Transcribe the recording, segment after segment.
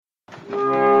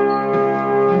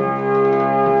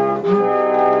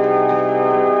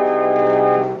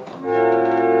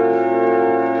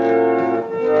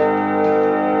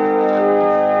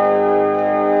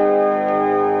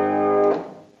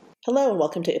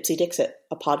welcome to Ipsy Dixit,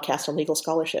 a podcast on legal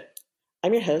scholarship.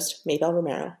 I'm your host, Maybelle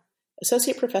Romero,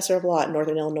 Associate Professor of Law at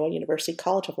Northern Illinois University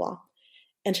College of Law.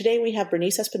 And today we have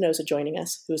Bernice Espinosa joining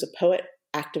us, who is a poet,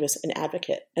 activist, and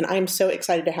advocate. And I am so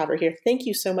excited to have her here. Thank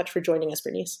you so much for joining us,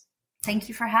 Bernice. Thank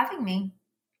you for having me.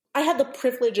 I had the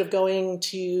privilege of going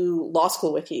to law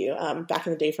school with you back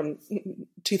in the day from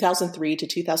 2003 to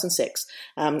 2006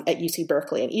 at UC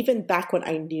Berkeley. And even back when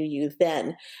I knew you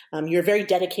then, you were very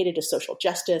dedicated to social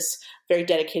justice, very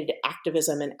dedicated to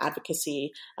activism and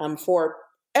advocacy for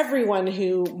everyone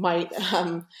who might,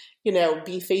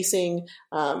 be facing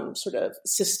sort of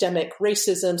systemic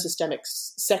racism, systemic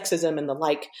sexism, and the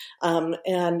like.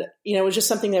 It was just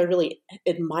something that I really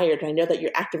admired. And I know that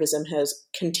your activism has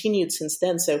continued since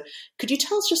then. So could you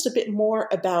tell us just a bit more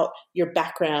about your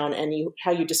background and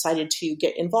how you decided to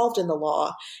get involved in the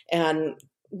law and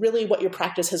really what your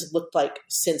practice has looked like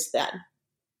since then?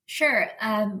 Sure.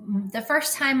 The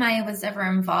first time I was ever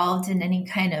involved in any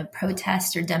kind of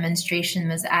protest or demonstration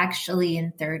was actually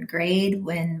in third grade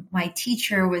when my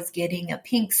teacher was getting a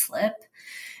pink slip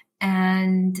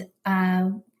and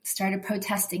started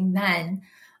protesting then.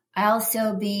 I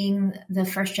also, being the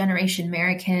first generation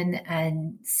American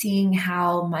and seeing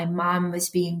how my mom was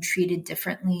being treated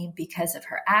differently because of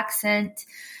her accent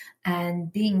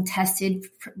and being tested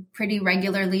pretty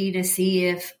regularly to see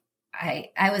if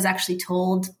I was actually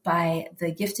told by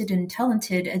the Gifted and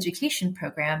Talented Education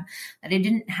Program that I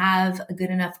didn't have a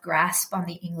good enough grasp on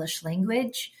the English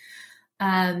language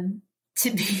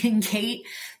to be in GATE.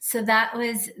 So that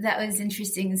was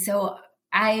interesting. So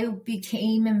I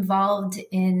became involved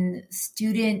in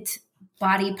student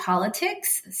body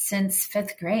politics since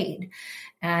fifth grade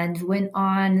and went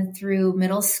on through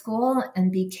middle school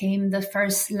and became the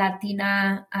first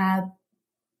Latina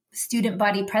student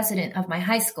body president of my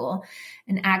high school,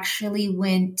 and actually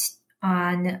went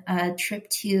on a trip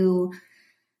to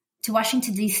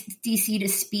Washington, D.C. to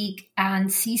speak on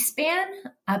C-SPAN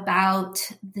about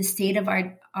the state of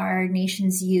our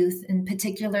nation's youth, and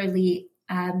particularly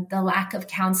the lack of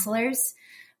counselors,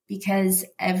 because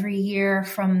every year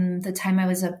from the time I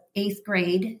was of eighth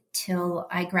grade till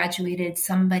I graduated,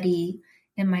 somebody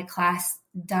in my class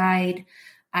died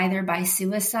either by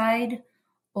suicide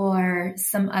or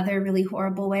some other really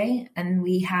horrible way. And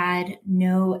we had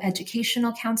no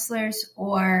educational counselors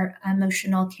or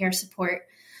emotional care support.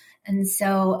 And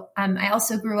so I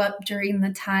also grew up during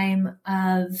the time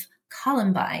of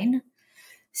Columbine.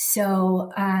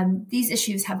 So these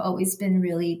issues have always been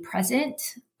really present.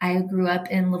 I grew up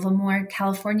in Livermore,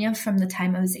 California from the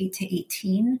time I was 8 to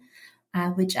 18,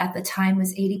 which at the time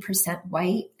was 80%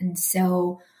 white. And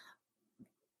so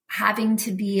having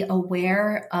to be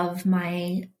aware of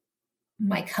my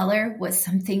color was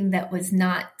something that was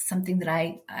not something that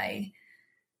I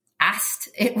asked.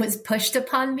 It was pushed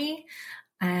upon me,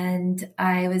 and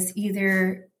I was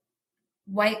either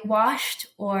whitewashed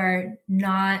or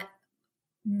not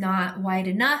white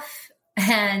enough,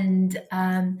 and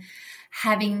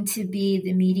having to be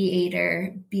the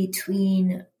mediator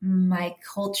between my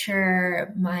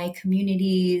culture, my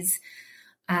communities,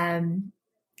 and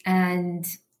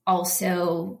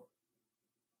also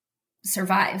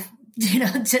survive,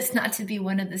 just not to be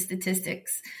one of the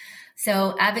statistics.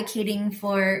 So advocating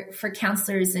for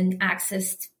counselors and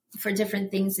access for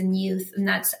different things in youth. And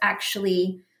that's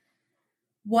actually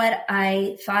what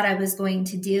I thought I was going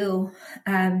to do,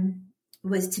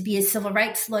 was to be a civil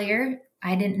rights lawyer.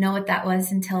 I didn't know what that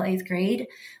was until eighth grade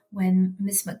when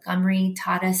Ms. Montgomery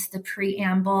taught us the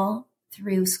preamble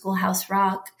through Schoolhouse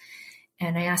Rock.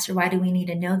 And I asked her, why do we need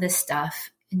to know this stuff?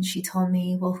 And she told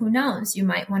me, well, who knows? You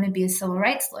might want to be a civil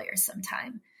rights lawyer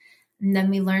sometime. And then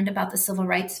we learned about the civil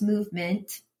rights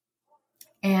movement.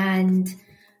 And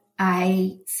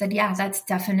I said, yeah, that's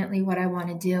definitely what I want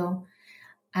to do.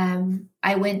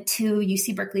 I went to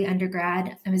UC Berkeley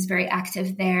undergrad. I was very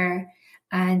active there.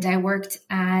 And I worked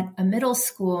at a middle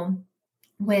school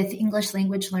with English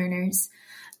language learners.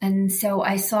 And so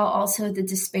I saw also the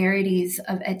disparities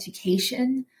of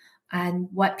education and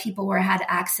what people had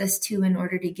access to in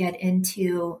order to get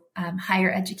into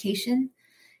higher education.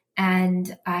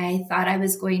 And I thought I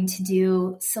was going to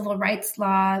do civil rights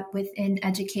law within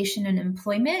education and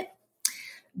employment.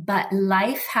 But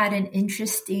life had an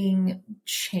interesting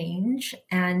change,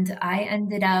 and I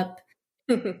ended up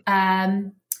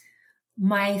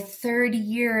my third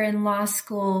year in law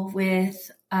school with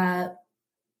a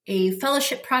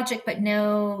fellowship project, but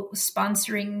no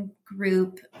sponsoring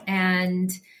group. And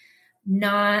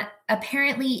not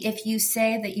apparently, if you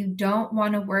say that you don't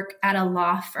want to work at a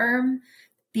law firm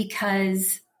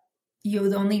because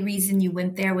the only reason you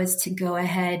went there was to go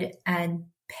ahead and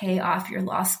pay off your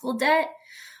law school debt,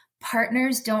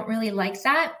 partners don't really like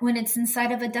that when it's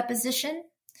inside of a deposition.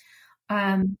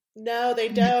 No, they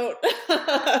don't.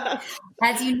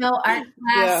 As you know, our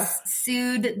class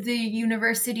sued the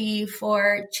university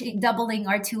for doubling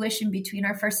our tuition between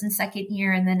our first and second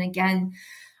year, and then again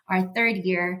our third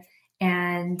year.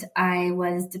 And I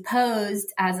was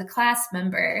deposed as a class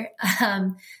member,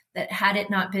 that had it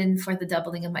not been for the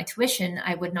doubling of my tuition,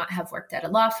 I would not have worked at a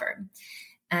law firm.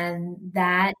 And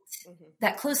that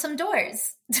closed some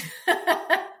doors.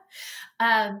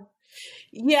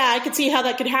 Yeah, I could see how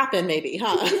that could happen maybe,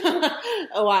 huh?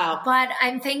 Oh, wow. But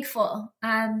I'm thankful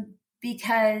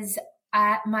because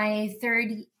at my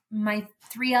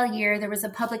 3L year, there was a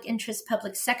public interest,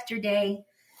 public sector day.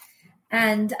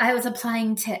 And I was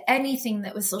applying to anything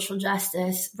that was social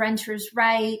justice, renters'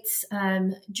 rights,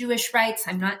 Jewish rights.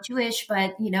 I'm not Jewish,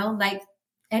 but, like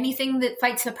anything that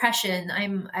fights oppression,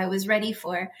 I was ready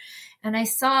for. And I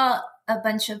saw a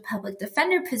bunch of public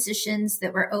defender positions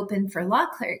that were open for law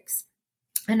clerks.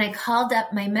 And I called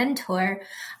up my mentor,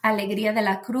 Alegria de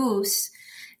la Cruz,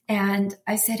 and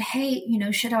I said, hey,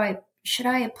 should I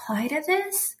apply to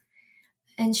this?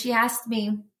 And she asked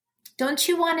me, don't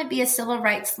you want to be a civil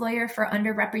rights lawyer for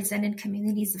underrepresented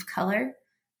communities of color?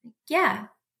 Yeah.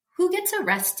 Who gets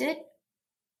arrested?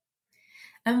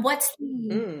 And what's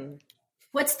the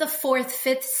 4th,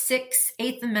 5th, 6th,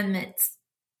 8th Amendments?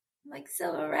 I'm like,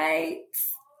 civil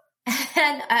rights.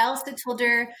 And I also told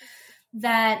her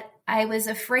that I was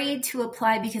afraid to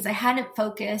apply because I hadn't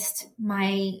focused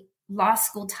my law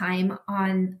school time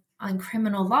on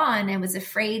criminal law. And I was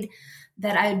afraid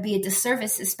that I would be a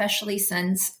disservice, especially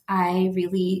since I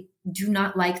really do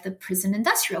not like the prison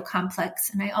industrial complex.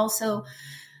 And I also,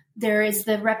 there is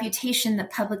the reputation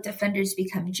that public defenders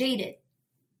become jaded.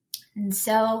 And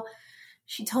so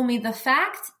she told me, the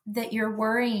fact that you're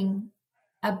worrying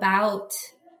about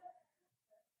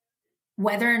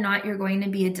whether or not you're going to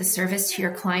be a disservice to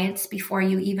your clients before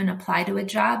you even apply to a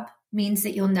job means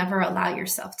that you'll never allow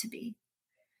yourself to be.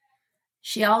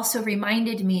 She also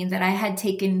reminded me that I had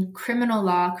taken criminal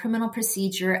law, criminal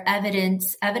procedure,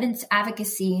 evidence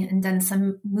advocacy, and done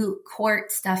some moot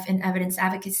court stuff in evidence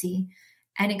advocacy,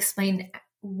 and explained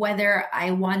whether I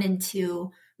wanted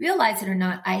to realize it or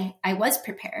not. I was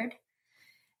prepared.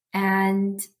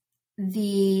 And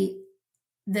the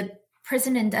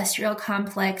prison industrial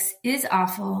complex is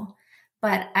awful,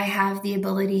 but I have the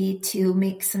ability to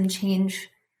make some change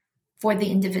for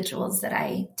the individuals that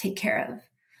I take care of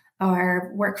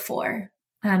or work for.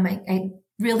 I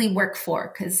really work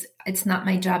for, because it's not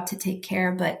my job to take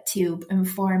care, but to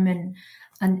inform and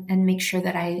make sure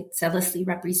that I zealously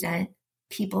represent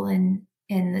people in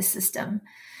the system.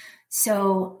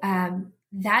 So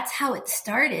that's how it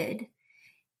started.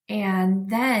 And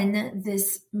then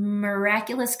this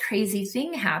miraculous, crazy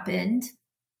thing happened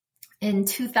in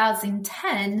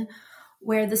 2010,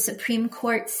 where the Supreme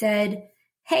Court said,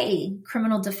 hey,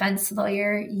 criminal defense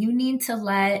lawyer, you need to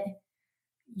let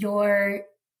your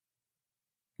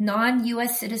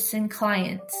non-U.S. citizen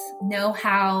clients know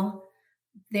how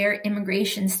their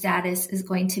immigration status is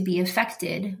going to be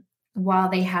affected while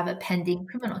they have a pending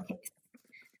criminal case.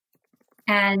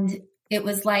 And it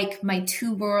was like my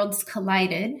two worlds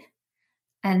collided,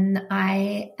 and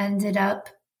I ended up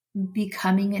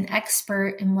becoming an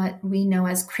expert in what we know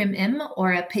as Crim-Im,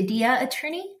 or a Padilla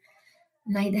attorney.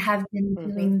 And I have been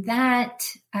doing that.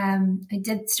 I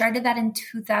started that in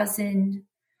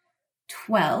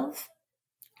 2012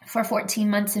 for 14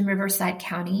 months in Riverside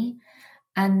County,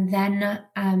 and then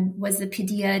was the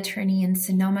Padilla attorney in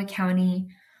Sonoma County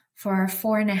for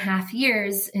 4.5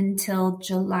 years until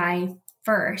July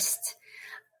 1st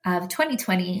of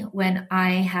 2020, when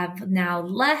I have now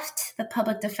left the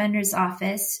public defender's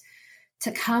office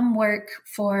to come work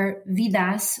for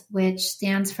VIDAS, which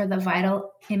stands for the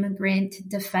Vital Immigrant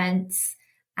Defense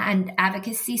and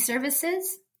Advocacy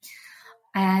Services.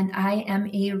 And I am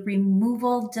a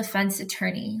removal defense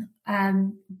attorney.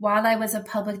 While I was a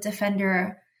public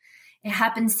defender, it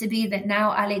happens to be that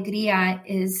now Alegria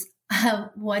is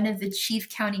one of the chief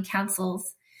county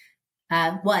councils.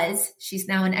 She's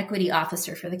now an equity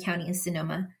officer for the county of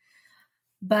Sonoma.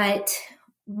 But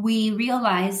we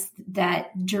realized that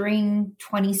during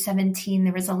 2017,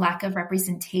 there was a lack of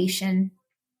representation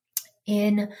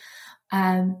in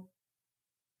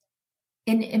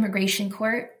immigration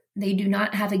court. They do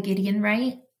not have a Gideon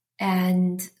right.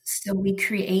 And so we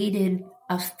created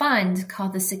a fund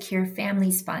called the Secure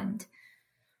Families Fund,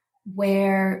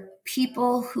 where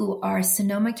people who are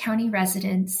Sonoma County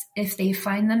residents, if they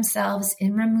find themselves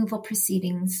in removal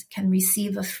proceedings, can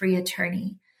receive a free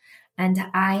attorney. And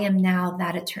I am now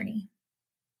that attorney.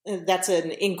 That's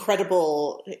an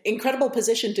incredible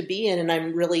position to be in. And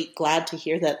I'm really glad to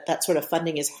hear that that sort of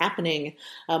funding is happening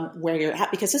where you're at,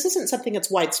 because this isn't something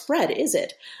that's widespread, is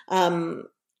it?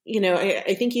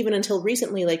 I think even until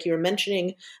recently, like you were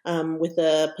mentioning, with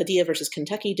the Padilla versus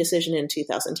Kentucky decision in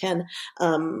 2010,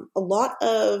 a lot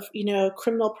of,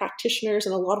 criminal practitioners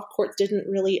and a lot of courts didn't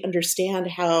really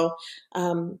understand how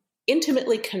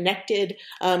intimately connected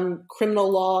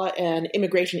criminal law and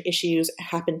immigration issues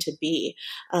happen to be.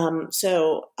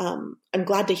 So I'm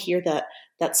glad to hear that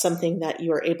that's something that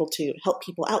you are able to help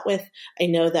people out with. I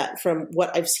know that from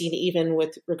what I've seen, even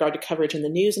with regard to coverage in the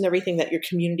news and everything, that your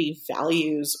community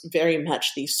values very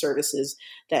much these services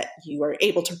that you are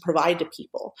able to provide to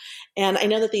people. And I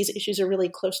know that these issues are really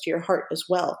close to your heart as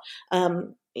well.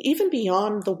 Even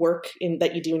beyond the work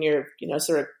that you do in your,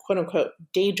 sort of quote unquote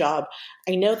day job,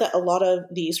 I know that a lot of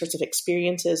these sorts of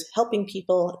experiences, helping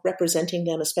people, representing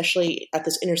them, especially at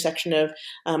this intersection of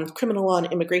criminal law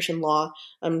and immigration law,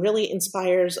 really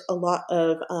inspires a lot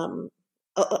of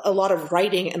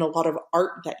writing and a lot of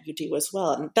art that you do as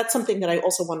well. And that's something that I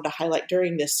also wanted to highlight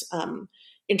during this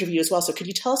interview as well. So could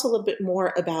you tell us a little bit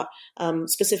more about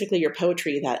specifically your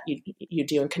poetry that you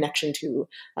do in connection to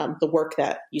the work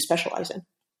that you specialize in?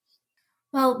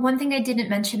 Well, one thing I didn't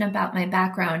mention about my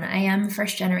background, I am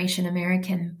first generation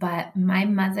American, but my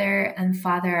mother and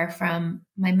father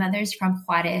my mother's from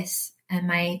Juarez and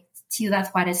my Ciudad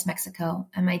Juarez, Mexico.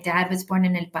 And my dad was born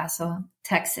in El Paso,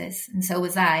 Texas. And so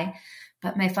was I.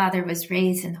 But my father was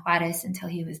raised in Juarez until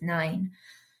he was 9.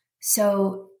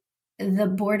 So the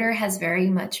border has very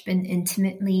much been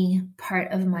intimately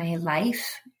part of my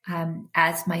life.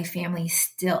 As my family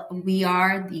we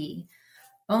are the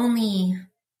only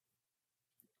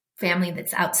family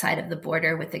that's outside of the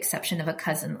border, with the exception of a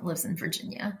cousin that lives in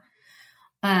Virginia.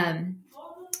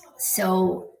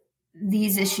 So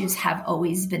these issues have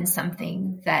always been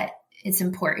something that is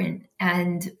important.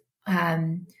 And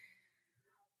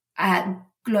at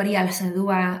Gloria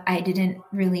Alzadua, I didn't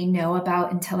really know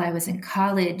about until I was in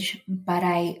college, but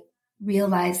I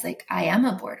realized I am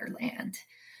a borderland.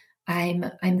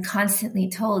 I'm constantly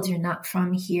told, you're not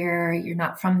from here, you're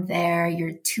not from there,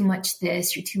 you're too much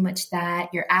this, you're too much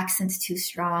that, your accent's too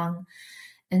strong.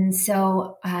 And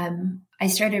so I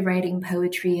started writing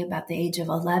poetry about the age of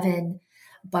 11,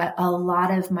 but a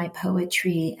lot of my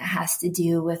poetry has to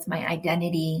do with my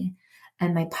identity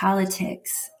and my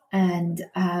politics. And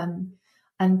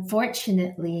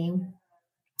unfortunately,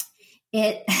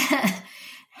 it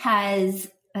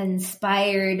has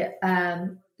inspired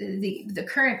the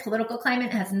current political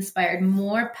climate has inspired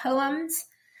more poems,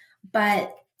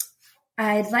 but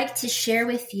I'd like to share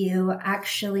with you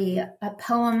actually a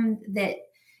poem that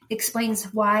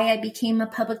explains why I became a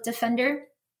public defender.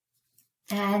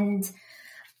 And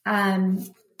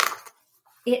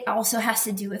it also has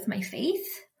to do with my faith.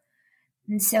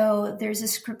 And so there's a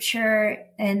scripture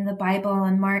in the Bible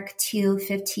in Mark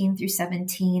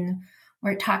 2:15-17,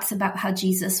 where it talks about how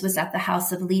Jesus was at the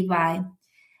house of Levi.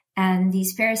 And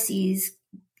these Pharisees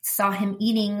saw him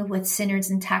eating with sinners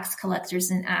and tax collectors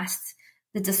and asked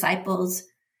the disciples,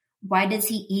 why does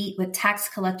he eat with tax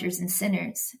collectors and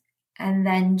sinners? And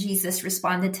then Jesus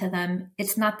responded to them,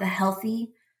 it's not the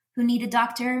healthy who need a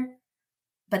doctor,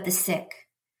 but the sick.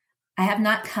 I have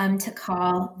not come to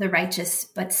call the righteous,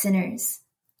 but sinners.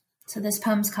 So this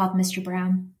poem's called Mr.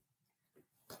 Brown.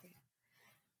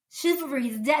 Chivalry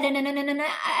is dead, and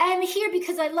I'm here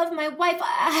because I love my wife.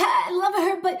 I love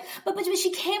her, but when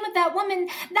she came with that woman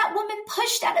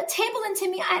pushed out a table into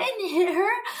me. I didn't hit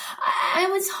her. I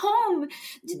was home.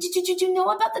 Did you know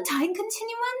about the time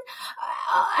continuum?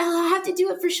 I'll have to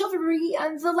do it for chivalry.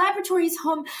 The laboratory's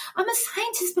home. I'm a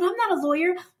scientist, but I'm not a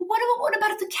lawyer. What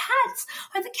about the cats?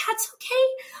 Are the cats okay?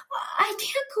 I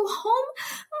can't go home.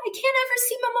 I can't ever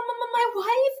see my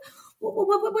wife. Where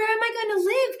am I going to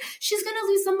live? She's going to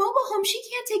lose the mobile home. She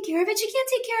can't take care of it. She can't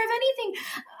take care of anything.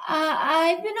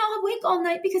 I've been all awake all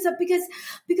night because there are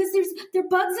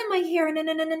bugs in my hair and I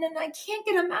can't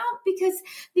get them out because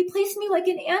they place me like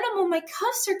an animal. My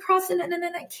cuffs are crossed and I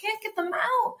can't get them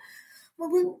out.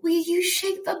 Will you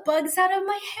shake the bugs out of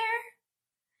my hair?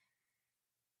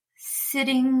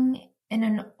 Sitting in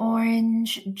an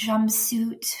orange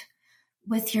jumpsuit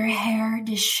with your hair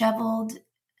disheveled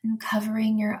and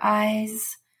covering your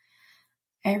eyes,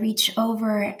 I reach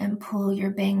over and pull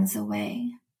your bangs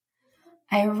away.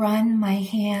 I run my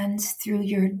hands through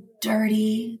your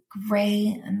dirty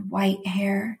gray and white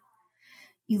hair.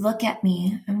 You look at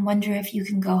me and wonder if you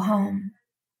can go home.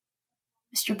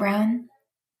 Mr. Brown,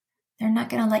 they're not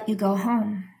going to let you go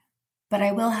home, but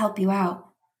I will help you out.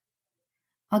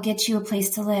 I'll get you a place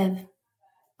to live.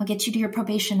 I'll get you to your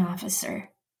probation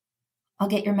officer. I'll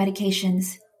get your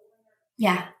medications.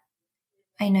 Yeah,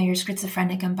 I know you're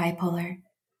schizophrenic and bipolar,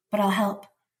 but I'll help.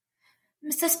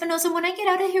 Ms. Espinosa, when I get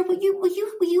out of here, will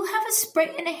you have a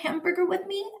Sprite and a hamburger with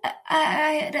me?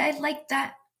 I'd like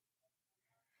that.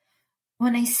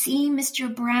 When I see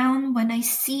Mr. Brown, when I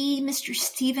see Mr.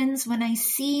 Stevens, when I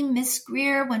see Miss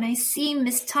Greer, when I see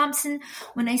Miss Thompson,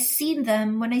 when I see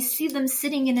them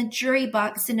sitting in a jury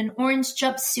box in an orange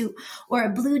jumpsuit or a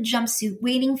blue jumpsuit,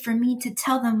 waiting for me to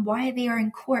tell them why they are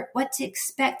in court, what to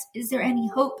expect, is there any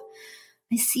hope?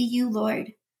 I see you,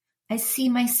 Lord. I see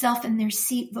myself in their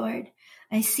seat, Lord.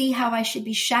 I see how I should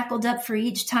be shackled up for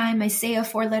each time I say a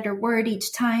 4-letter word,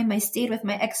 each time I stayed with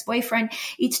my ex-boyfriend,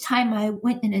 each time I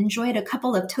went and enjoyed a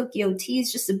couple of Tokyo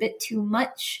teas just a bit too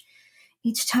much,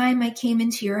 each time I came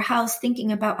into your house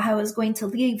thinking about how I was going to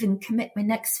leave and commit my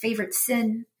next favorite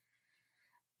sin.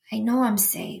 I know I'm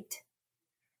saved.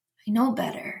 I know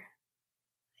better.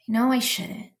 I know I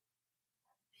shouldn't.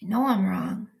 I know I'm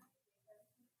wrong.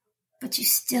 But you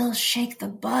still shake the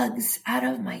bugs out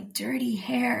of my dirty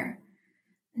hair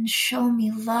and show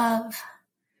me love.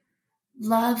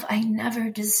 Love I never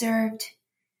deserved.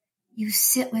 You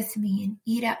sit with me and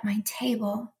eat at my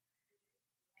table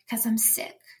because I'm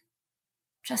sick,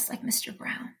 just like Mr.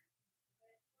 Brown.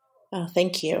 Oh,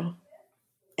 thank you.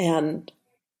 And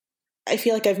I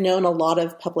feel like I've known a lot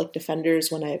of public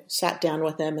defenders when I've sat down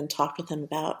with them and talked with them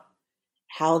about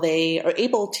how they are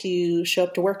able to show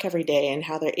up to work every day and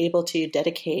how they're able to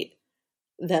dedicate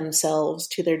themselves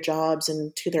to their jobs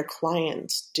and to their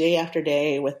clients day after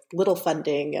day with little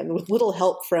funding and with little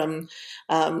help from,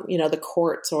 the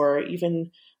courts, or even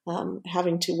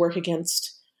having to work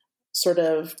against sort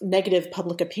of negative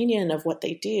public opinion of what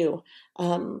they do.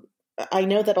 I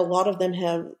know that a lot of them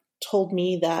have told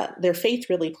me that their faith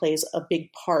really plays a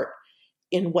big part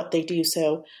in what they do.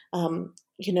 So,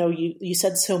 you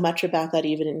said so much about that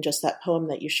even in just that poem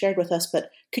that you shared with us,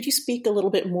 but could you speak a little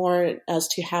bit more as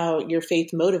to how your faith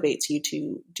motivates you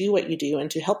to do what you do and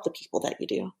to help the people that you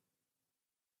do?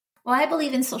 Well, I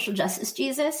believe in social justice,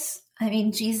 Jesus. I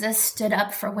mean, Jesus stood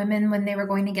up for women when they were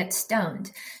going to get stoned.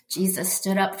 Jesus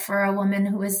stood up for a woman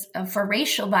who was for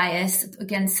racial bias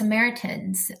against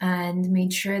Samaritans and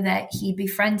made sure that he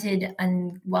befriended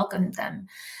and welcomed them.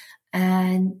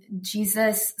 And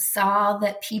Jesus saw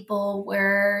that people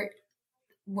were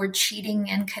cheating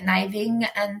and conniving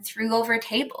and threw over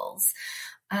tables.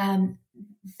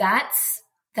 That's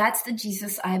the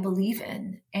Jesus I believe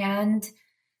in. And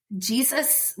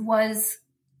Jesus was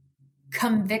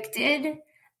convicted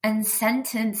and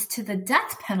sentenced to the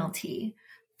death penalty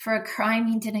for a crime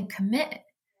he didn't commit,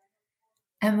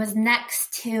 and was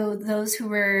next to those who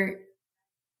were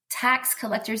tax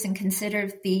collectors and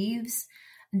considered thieves,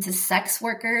 and to sex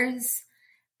workers.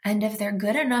 And if they're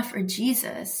good enough for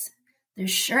Jesus, they're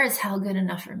sure as hell good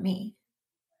enough for me.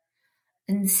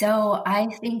 And so I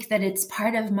think that it's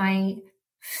part of my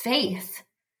faith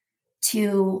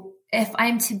if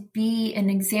I'm to be an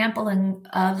example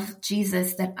of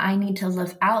Jesus, that I need to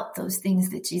live out those things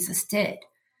that Jesus did.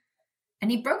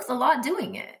 And he broke the law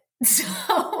doing it. So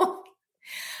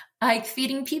like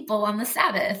feeding people on the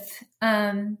Sabbath.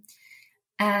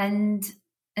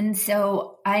 And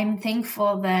so I'm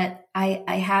thankful that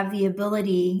I have the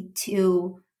ability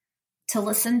to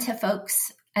listen to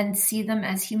folks and see them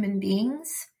as human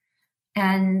beings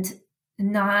and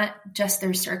not just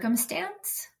their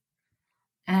circumstance.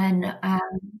 And, a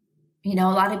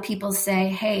lot of people say,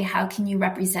 hey, how can you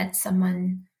represent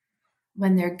someone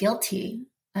when they're guilty?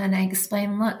 And I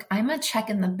explain, look, I'm a check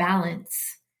in the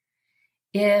balance.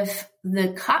 If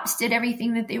the cops did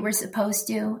everything that they were supposed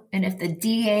to, and if the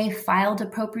DA filed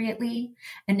appropriately,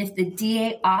 and if the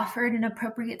DA offered an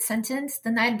appropriate sentence,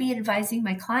 then I'd be advising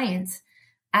my clients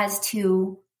as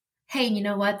to, hey, you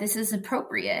know what, this is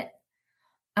appropriate.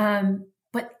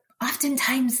 But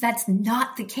oftentimes that's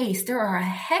not the case. There are a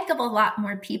heck of a lot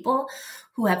more people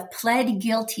who have pled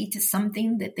guilty to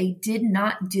something that they did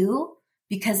not do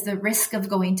because the risk of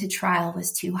going to trial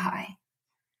was too high.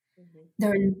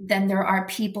 Then there are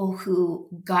people who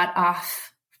got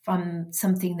off from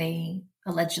something they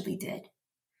allegedly did.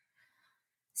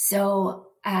 So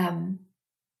I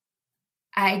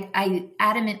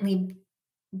adamantly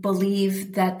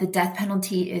believe that the death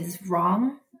penalty is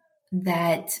wrong,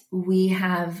 that we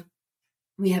have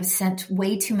sent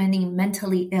way too many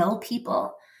mentally ill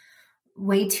people,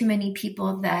 way too many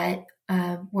people that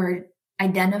were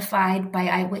identified by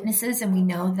eyewitnesses, and we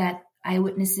know that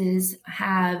eyewitnesses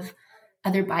have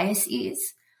other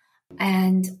biases.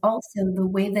 And also the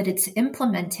way that it's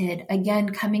implemented, again,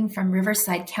 coming from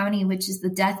Riverside County, which is the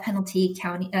death penalty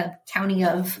county of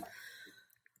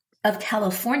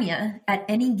California, at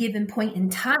any given point in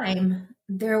time,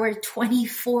 there were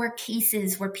 24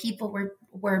 cases where people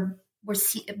were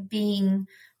being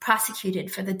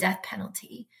prosecuted for the death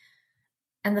penalty,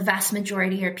 and the vast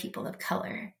majority are people of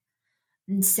color.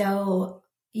 And so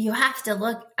you have to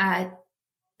look at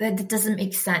that. It doesn't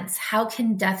make sense. How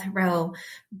can death row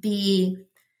be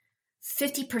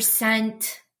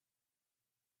 50%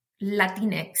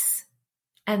 Latinx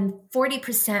and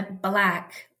 40%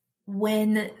 Black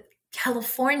when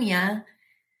California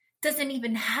doesn't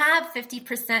even have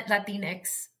 50%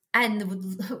 Latinx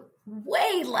and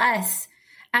way less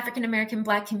African American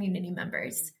Black community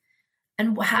members?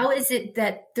 And how is it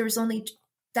that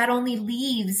that only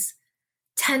leaves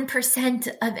 10%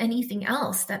 of anything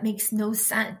else? That makes no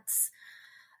sense.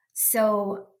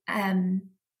 So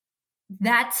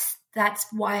that's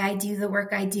why I do the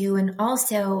work I do. And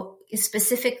also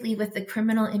specifically with the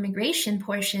criminal immigration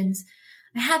portions,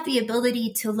 I have the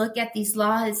ability to look at these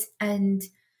laws and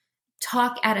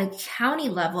talk at a county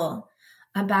level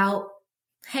about,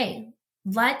 hey,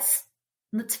 let's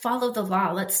follow the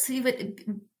law. Let's see what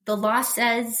the law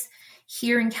says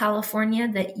here in California,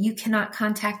 that you cannot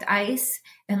contact ICE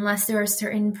unless there are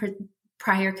certain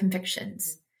prior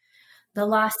convictions. The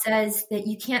law says that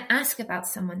you can't ask about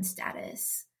someone's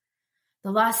status.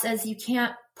 The law says you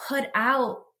can't put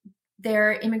out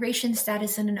their immigration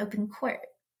status in an open court.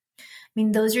 I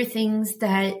mean, those are things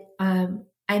that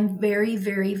I'm very,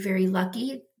 very, very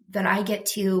lucky that I get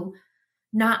to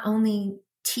not only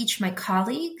teach my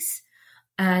colleagues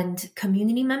and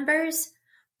community members,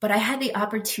 but I had the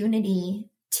opportunity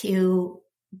to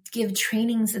give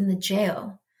trainings in the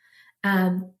jail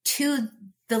to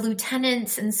the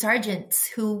lieutenants and sergeants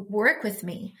who work with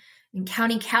me in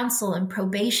county council and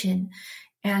probation.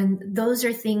 And those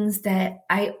are things that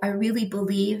I really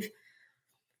believe.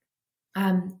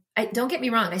 Don't get me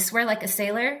wrong. I swear like a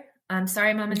sailor. I'm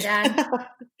sorry, Mom and Dad.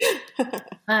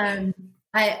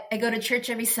 I go to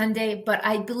church every Sunday, but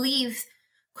I believe,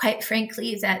 quite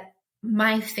frankly, that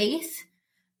my faith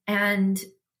and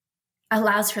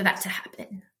allows for that to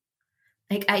happen.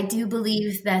 Like, I do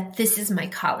believe that this is my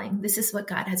calling. This is what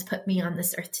God has put me on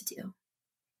this earth to do.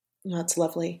 That's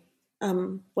lovely.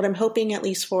 What I'm hoping, at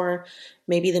least for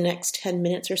maybe the next 10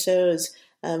 minutes or so, is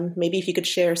maybe if you could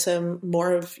share some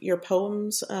more of your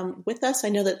poems with us. I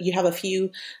know that you have a few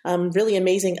really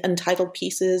amazing untitled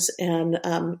pieces, and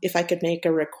if I could make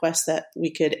a request that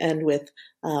we could end with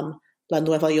La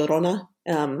Nueva Llorona,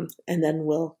 and then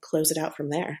we'll close it out from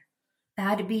there.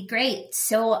 That'd be great.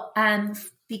 So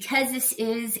because this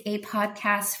is a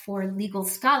podcast for legal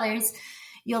scholars,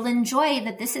 you'll enjoy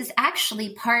that this is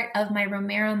actually part of my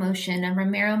Romero motion. A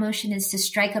Romero motion is to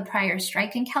strike a prior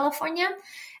strike in California.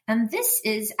 And this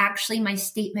is actually my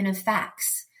statement of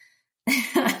facts.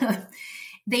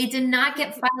 They did not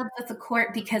get filed with the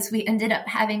court because we ended up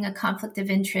having a conflict of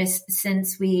interest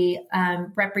since we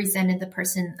represented the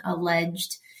person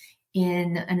alleged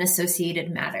in an associated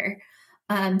matter.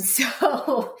 But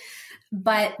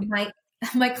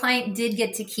my client did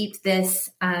get to keep this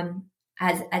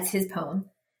as his poem.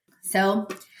 So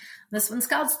this one's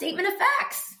called Statement of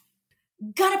Facts.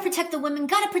 Gotta protect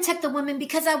the women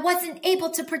because I wasn't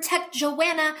able to protect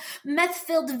Joanna.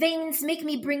 Meth-filled veins make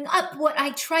me bring up what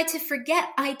I try to forget.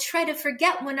 I try to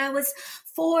forget when I was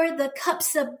 4, the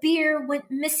cups of beer went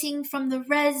missing from the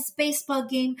Rez baseball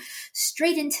game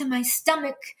straight into my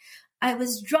stomach. I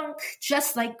was drunk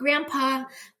just like Grandpa.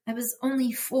 I was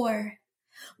only 4.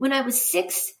 When I was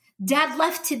 6, Dad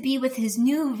left to be with his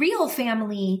new real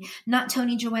family, not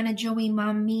Tony, Joanna, Joey,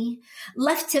 Mom, me.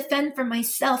 Left to fend for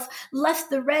myself,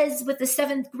 left the Rez with a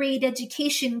 7th grade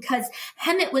education because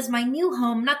Hemet was my new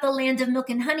home, not the land of milk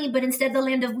and honey, but instead the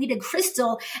land of weeded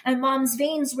crystal, and Mom's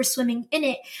veins were swimming in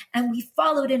it, and we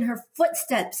followed in her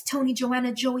footsteps, Tony,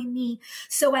 Joanna, Joey, me.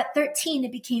 So at 13,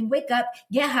 it became wake up,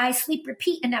 get high, sleep,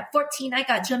 repeat, and at 14, I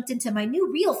got jumped into my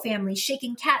new real family,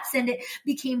 shaking cats, and it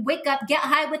became wake up, get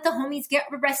high with the homies, get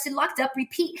arrested, locked up,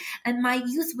 repeat, and my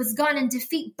youth was gone in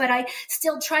defeat, but I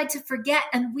still tried to forget,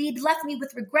 and weed left me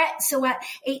with regret. So at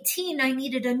 18, I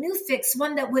needed a new fix,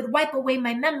 one that would wipe away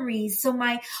my memories. So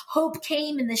my hope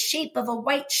came in the shape of a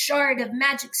white shard of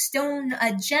magic stone,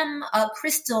 a gem, a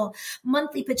crystal.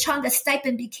 Monthly pachanga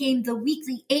stipend became the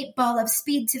weekly 8 ball of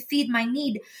speed to feed my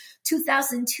need.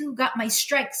 2002 got my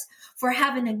strikes for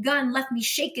having a gun, left me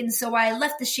shaken. So I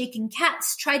left the shaking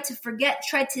cats, tried to forget,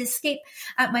 tried to escape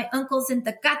at my uncle's in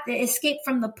Tecate, escape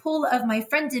from the pull of my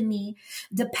friend and me,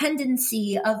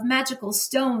 dependency of magical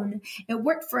stone. It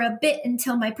worked for a bit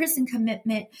until my prison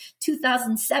commitment,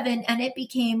 2007, and it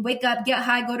became wake up, get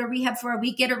high, go to rehab for a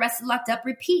week, get arrested, locked up,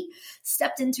 repeat.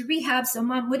 Stepped into rehab so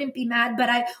mom wouldn't be mad, but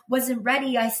I wasn't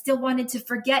ready. I still wanted to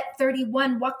forget.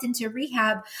 31, walked into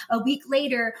rehab. A week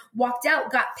later, walked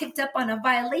out, got picked up on a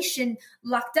violation,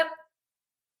 locked up.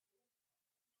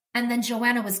 And then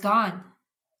Joanna was gone.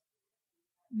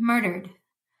 Murdered.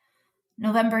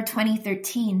 November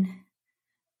 2013.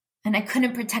 And I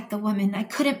couldn't protect the woman. I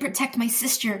couldn't protect my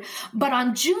sister. But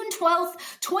on June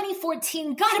 12th,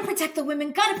 2014, gotta protect the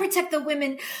women, gotta protect the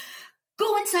women.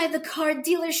 Go inside the car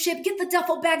dealership, get the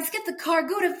duffel bags, get the car,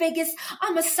 go to Vegas.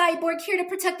 I'm a cyborg here to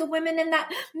protect the women. And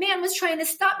that man was trying to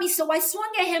stop me. So I swung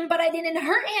at him, but I didn't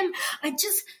hurt him. I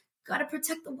just gotta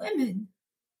protect the women.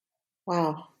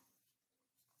 Wow.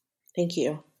 Thank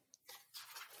you.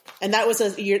 And that was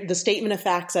the statement of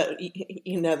facts that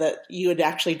that you had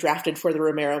actually drafted for the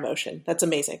Romero motion. That's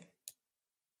amazing.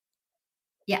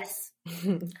 Yes.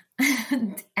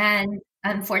 And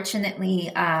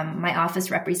unfortunately, my office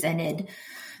represented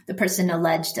the person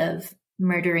alleged of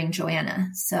murdering Joanna.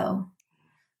 So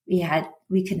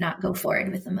we could not go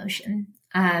forward with the motion.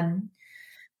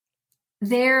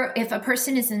 If a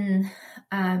person is in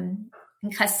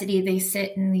custody, they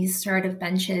sit in these sort of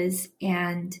benches,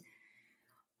 and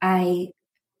I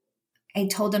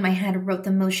told him I had wrote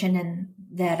the motion and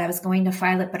that I was going to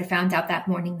file it, but I found out that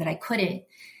morning that I couldn't.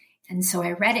 And so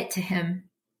I read it to him,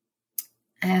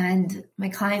 and my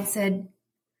client said,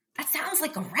 "That sounds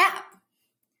like a rap."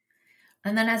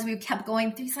 And then as we kept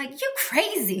going through, he's like, "You're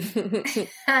crazy."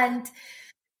 And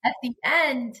at the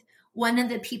end, one of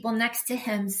the people next to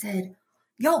him said,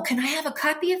 "Yo, can I have a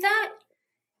copy of that?"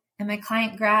 And my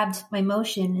client grabbed my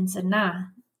motion and said, "Nah,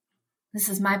 this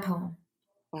is my poem."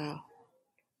 Wow.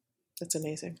 That's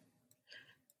amazing.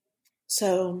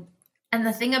 So. And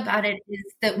the thing about it is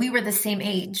that we were the same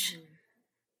age,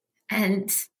 and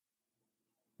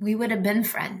we would have been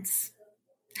friends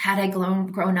had I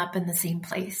grown up in the same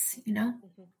place,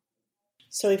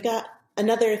 So we've got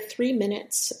another 3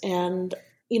 minutes, and,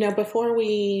 before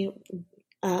we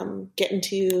get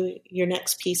into your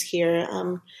next piece here,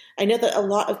 I know that a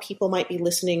lot of people might be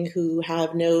listening who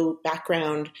have no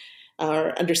background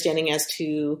or understanding as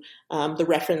to the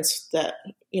reference that,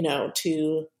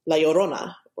 to La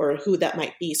Llorona, or who that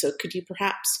might be. So could you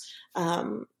perhaps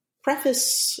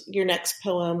preface your next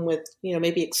poem with,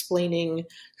 maybe explaining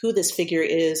who this figure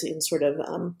is in sort of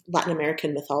Latin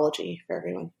American mythology for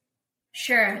everyone?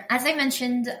 Sure. As I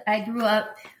mentioned, I grew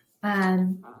up,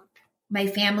 my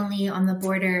family on the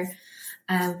border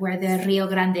where the Rio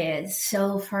Grande is.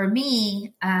 So for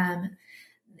me,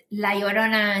 La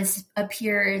Llorona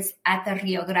appears at the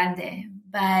Rio Grande,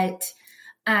 but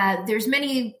there's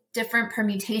many different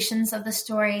permutations of the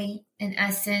story. In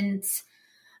essence,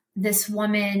 this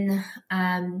woman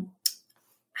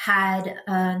had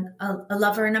a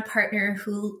lover and a partner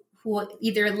who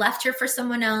either left her for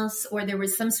someone else, or there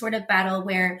was some sort of battle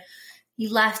where he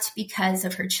left because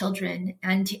of her children,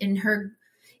 and in her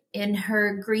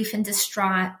grief and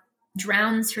distraught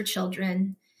drowns her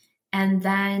children, and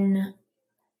then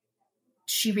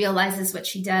she realizes what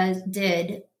she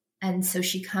did, and so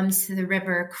she comes to the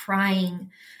river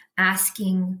crying,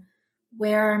 asking,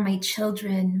 "Where are my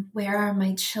children? Where are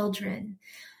my children?"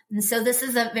 And so this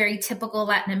is a very typical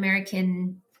Latin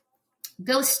American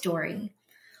ghost story.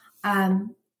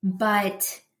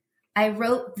 But I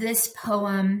wrote this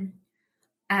poem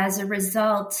as a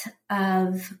result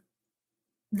of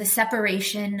the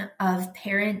separation of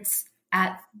parents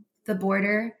at the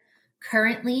border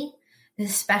currently,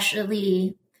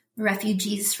 especially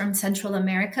refugees from Central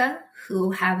America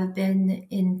who have been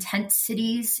in tent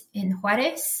cities in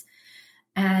Juarez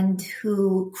and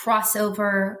who cross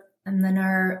over and then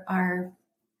are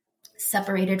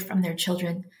separated from their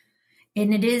children.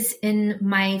 And it is in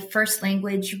my first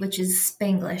language, which is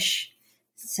Spanglish.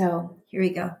 So here we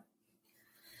go.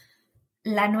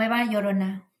 La Nueva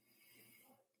Llorona.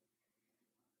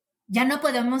 Ya no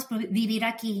podemos vivir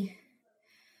aquí.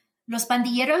 Los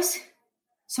pandilleros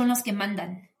son los que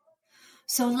mandan.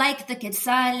 So like the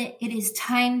quetzal, it is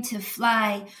time to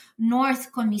fly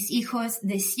north con mis hijos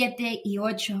de 7 y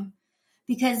 8.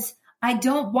 Because I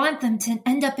don't want them to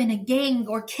end up in a gang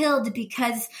or killed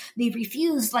because they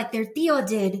refused like their tío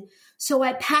did. So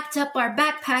I packed up our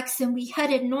backpacks and we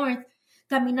headed north,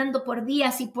 caminando por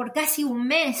días y por casi un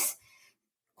mes.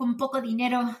 Con poco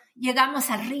dinero, llegamos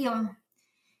al río.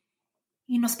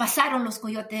 Y nos pasaron los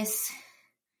coyotes.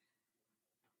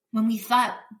 When we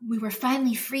thought we were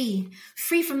finally free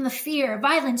from the fear,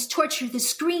 violence, torture, the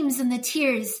screams and the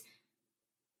tears,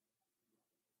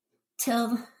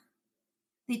 till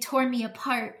they tore me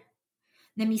apart,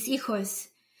 de mis hijos.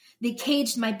 They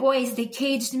caged my boys, they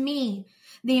caged me,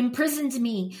 they imprisoned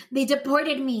me, they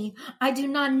deported me. I do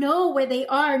not know where they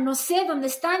are. No sé dónde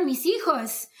están mis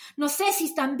hijos. No sé si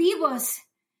están vivos.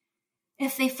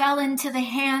 If they fell into the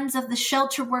hands of the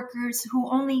shelter workers who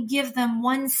only give them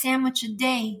one sandwich a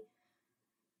day,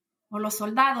 or los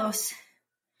soldados,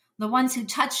 the ones who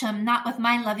touch them not with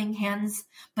my loving hands,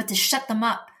 but to shut them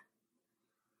up,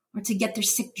 or to get their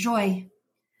sick joy.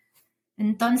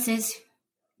 Entonces,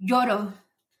 lloro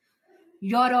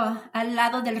al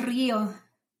lado del río,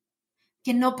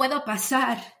 que no puedo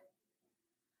pasar.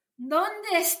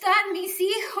 ¿Dónde están mis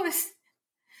hijos?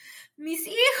 Mis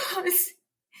hijos.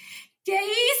 ¿Qué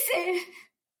hice?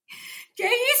 ¿Qué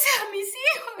hice a mis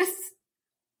hijos?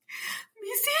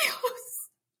 Mis hijos.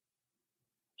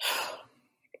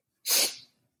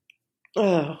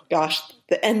 Oh, gosh.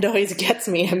 The end always gets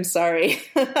me. I'm sorry.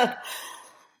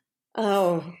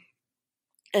 Oh,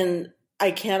 and I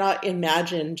cannot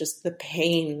imagine just the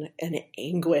pain and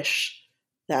anguish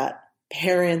that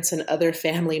parents and other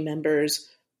family members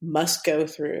must go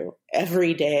through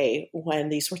every day when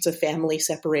these sorts of family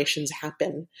separations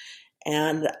happen.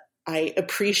 And I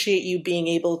appreciate you being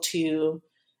able to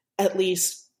at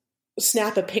least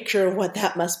snap a picture of what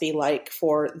that must be like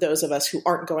for those of us who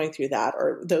aren't going through that,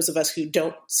 or those of us who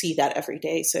don't see that every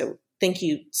day. So thank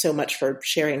you so much for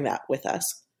sharing that with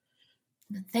us.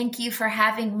 Thank you for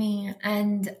having me.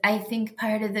 And I think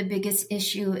part of the biggest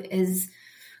issue is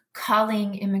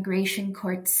calling immigration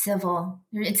courts civil.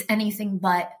 It's anything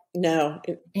but. No.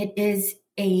 It is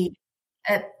a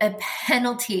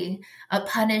penalty, a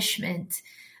punishment.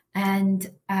 And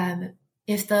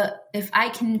if I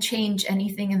can change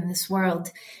anything in this world,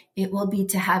 it will be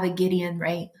to have a Gideon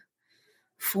right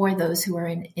for those who are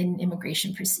in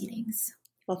immigration proceedings.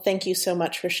 Well, thank you so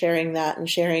much for sharing that and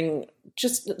sharing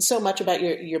just so much about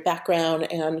your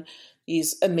background and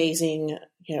these amazing,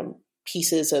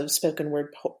 pieces of spoken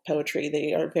word poetry.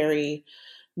 They are very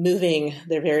moving.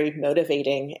 They're very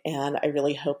motivating. And I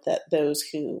really hope that those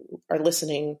who are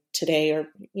listening today or,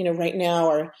 right now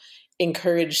are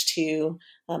encouraged to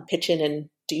pitch in and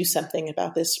do something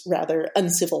about this rather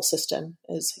uncivil system,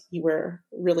 as you were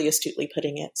really astutely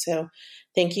putting it. So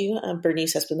thank you,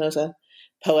 Bernice Espinoza,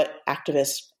 poet,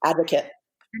 activist, advocate.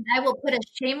 And I will put a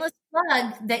shameless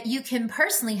plug that you can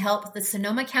personally help the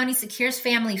Sonoma County Secures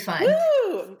Family Fund.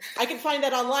 Woo! I can find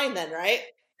that online then, right?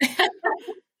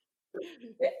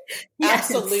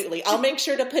 Yes. Absolutely. I'll make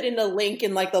sure to put in a link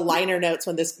in the liner notes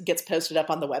when this gets posted up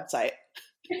on the website.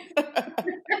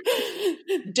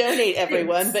 Donate,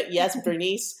 everyone. But yes,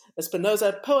 Bernice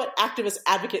Espinoza, poet, activist,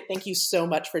 advocate, thank you so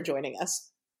much for joining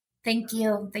us. Thank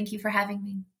you. Thank you for having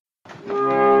me.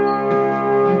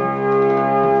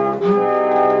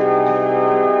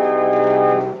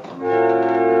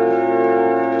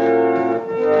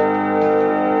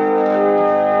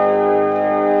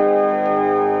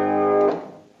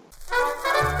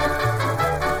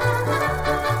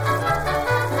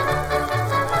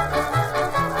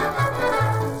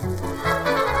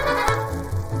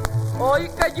 Hoy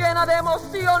que llena de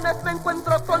emociones me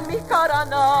encuentro con mi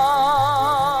jarana.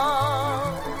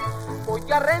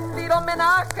 Voy a rendir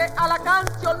homenaje a la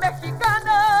canción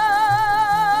mexicana.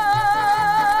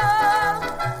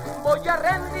 Voy a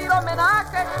rendir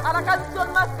homenaje a la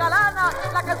canción más galana,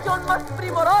 la canción más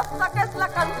primorosa que es la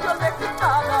canción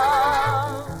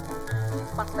mexicana.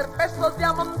 Para hacer pesos de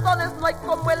a montones no hay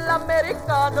como el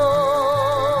americano.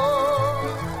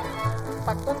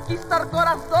 Para conquistar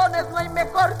corazones no hay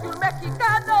mejor que un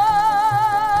mexicano.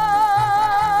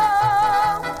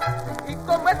 Y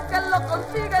como es que lo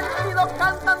consiguen, sino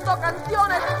cantando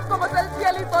canciones, como es el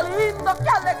cielito lindo que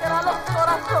alegra los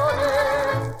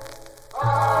corazones.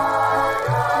 Ay,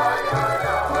 ay, ay,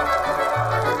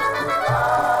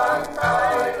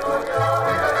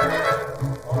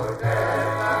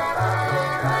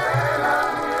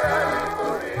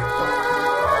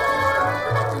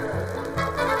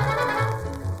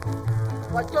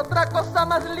 hay otra cosa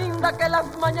más linda que las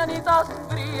mañanitas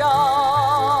frías.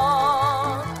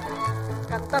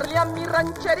 Cantarle a mi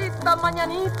rancherita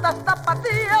mañanitas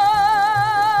tapatías,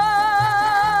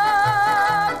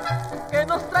 que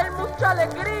nos trae mucha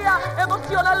alegría,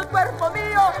 emociona el cuerpo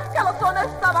mío, que los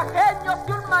sones tabajeños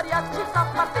y un mariachi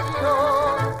tapatío.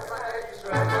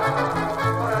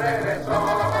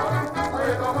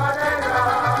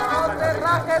 No te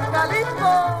rajes,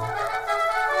 Jalisco.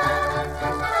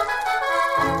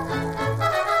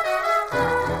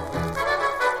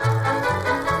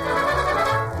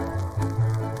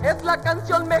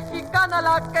 gana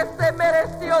la que se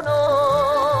merece honor,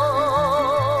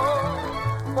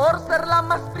 por ser la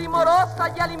más primorosa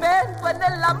y alimento en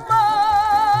el amor.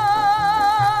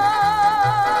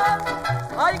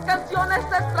 Hay canciones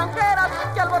extranjeras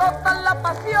que alborotan la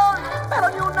pasión, pero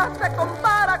ni una se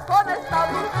compara con esta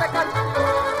dulce canción.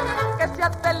 Que si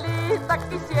Adelita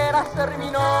quisiera ser mi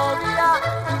novia,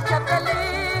 y si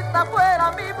Adelita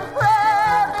fuera mi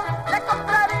mujer, le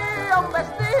compraría un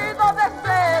vestido de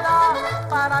seda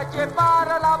para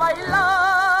llevarla a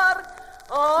bailar.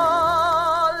 Oh,